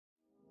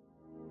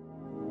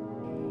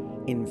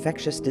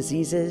Infectious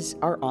diseases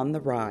are on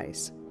the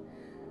rise.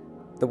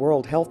 The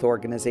World Health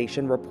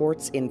Organization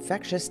reports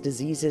infectious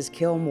diseases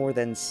kill more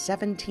than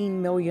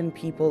 17 million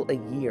people a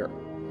year.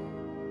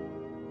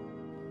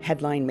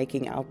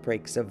 Headline-making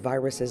outbreaks of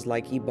viruses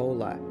like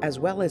Ebola, as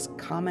well as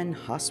common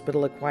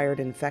hospital-acquired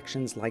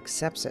infections like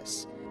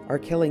sepsis, are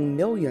killing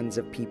millions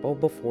of people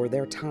before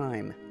their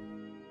time.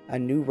 A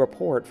new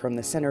report from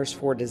the Centers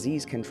for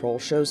Disease Control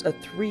shows a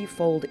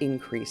threefold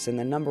increase in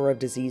the number of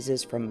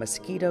diseases from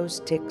mosquitoes,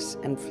 ticks,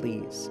 and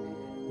fleas,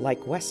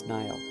 like West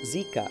Nile,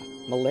 Zika,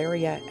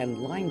 malaria, and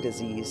Lyme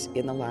disease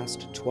in the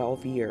last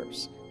 12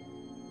 years.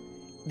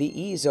 The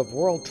ease of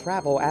world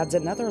travel adds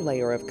another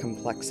layer of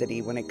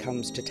complexity when it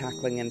comes to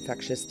tackling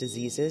infectious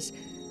diseases.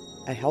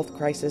 A health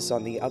crisis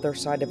on the other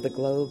side of the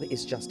globe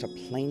is just a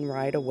plane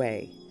ride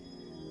away.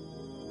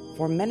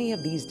 For many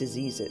of these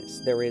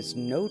diseases, there is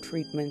no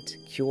treatment,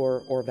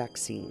 cure, or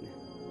vaccine.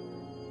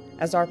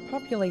 As our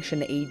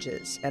population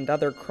ages and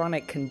other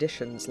chronic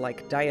conditions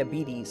like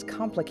diabetes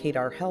complicate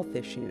our health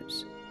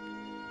issues,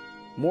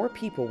 more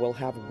people will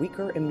have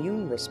weaker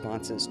immune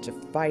responses to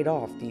fight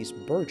off these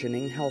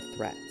burgeoning health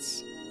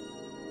threats.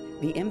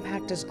 The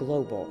impact is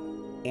global,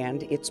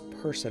 and it's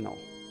personal.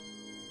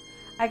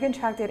 I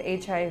contracted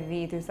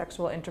HIV through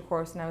sexual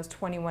intercourse when I was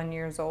 21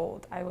 years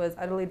old. I was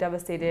utterly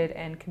devastated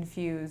and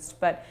confused,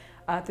 but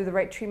through the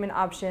right treatment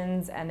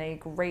options and a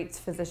great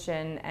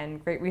physician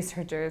and great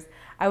researchers,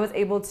 I was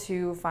able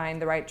to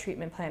find the right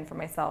treatment plan for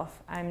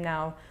myself. I'm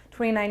now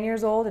 29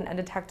 years old and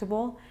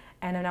undetectable,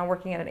 and I'm now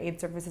working at an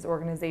AIDS services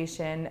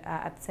organization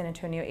at the San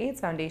Antonio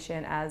AIDS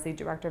Foundation as the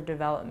Director of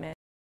Development.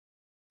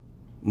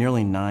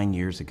 Nearly 9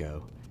 years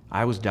ago,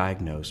 I was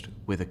diagnosed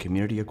with a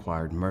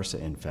community-acquired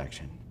MRSA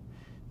infection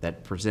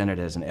that presented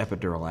as an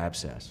epidural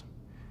abscess.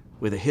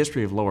 With a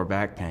history of lower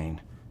back pain,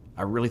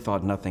 I really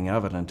thought nothing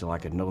of it until I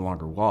could no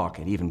longer walk,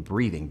 and even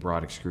breathing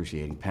brought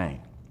excruciating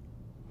pain.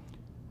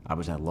 I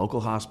was in a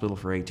local hospital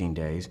for 18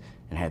 days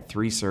and had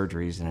 3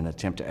 surgeries in an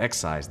attempt to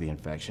excise the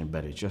infection,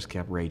 but it just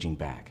kept raging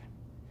back.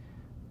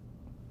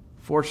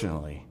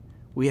 Fortunately,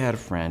 we had a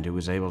friend who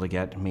was able to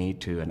get me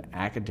to an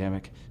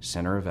academic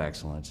center of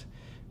excellence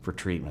for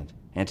treatment,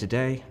 and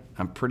today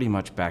I'm pretty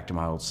much back to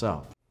my old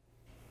self.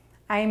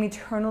 I am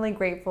eternally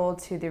grateful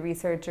to the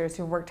researchers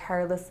who worked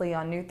tirelessly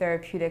on new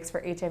therapeutics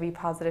for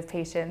HIV-positive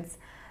patients.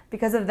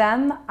 Because of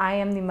them, I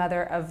am the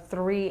mother of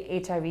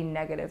 3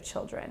 HIV-negative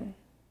children.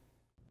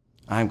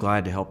 I'm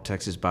glad to help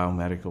Texas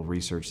Biomedical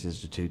Research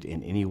Institute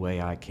in any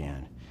way I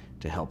can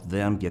to help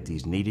them get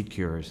these needed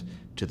cures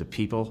to the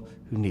people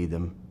who need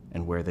them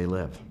and where they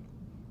live.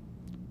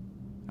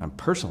 I'm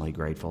personally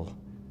grateful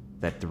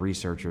that the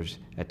researchers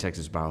at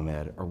Texas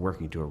Biomed are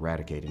working to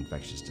eradicate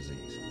infectious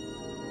disease.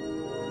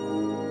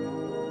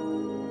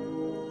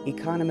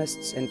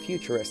 Economists and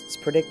futurists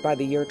predict by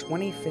the year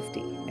 2050,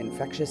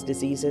 infectious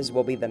diseases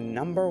will be the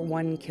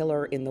 #1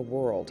 killer in the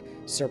world,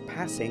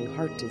 surpassing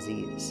heart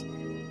disease.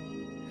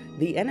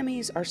 The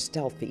enemies are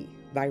stealthy: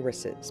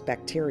 viruses,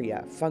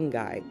 bacteria,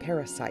 fungi,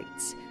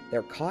 parasites.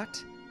 They're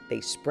caught,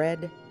 they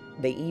spread,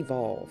 they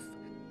evolve.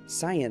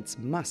 Science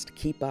must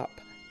keep up.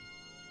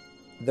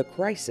 The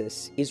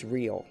crisis is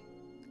real.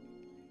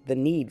 The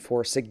need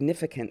for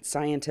significant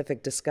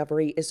scientific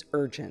discovery is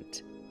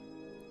urgent.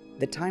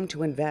 The time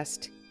to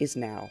invest is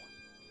now.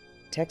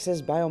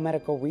 Texas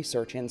Biomedical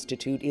Research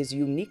Institute is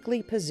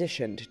uniquely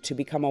positioned to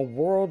become a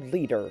world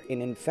leader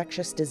in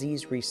infectious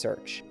disease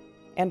research,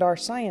 and our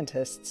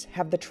scientists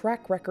have the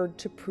track record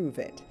to prove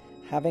it,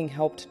 having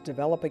helped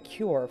develop a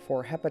cure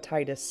for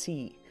hepatitis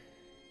C.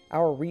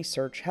 Our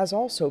research has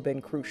also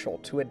been crucial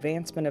to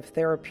advancement of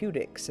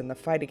therapeutics in the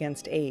fight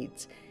against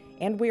AIDS,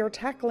 and we are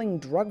tackling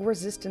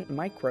drug-resistant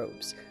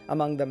microbes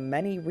among the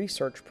many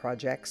research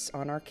projects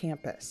on our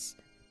campus.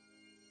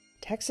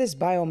 Texas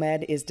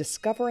Biomed is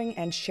discovering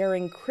and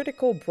sharing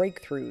critical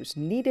breakthroughs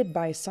needed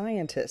by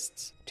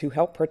scientists to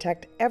help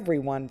protect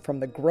everyone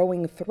from the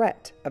growing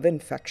threat of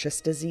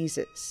infectious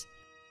diseases.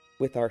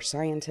 With our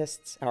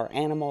scientists, our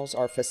animals,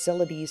 our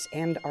facilities,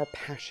 and our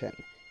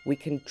passion, we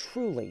can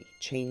truly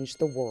change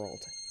the world.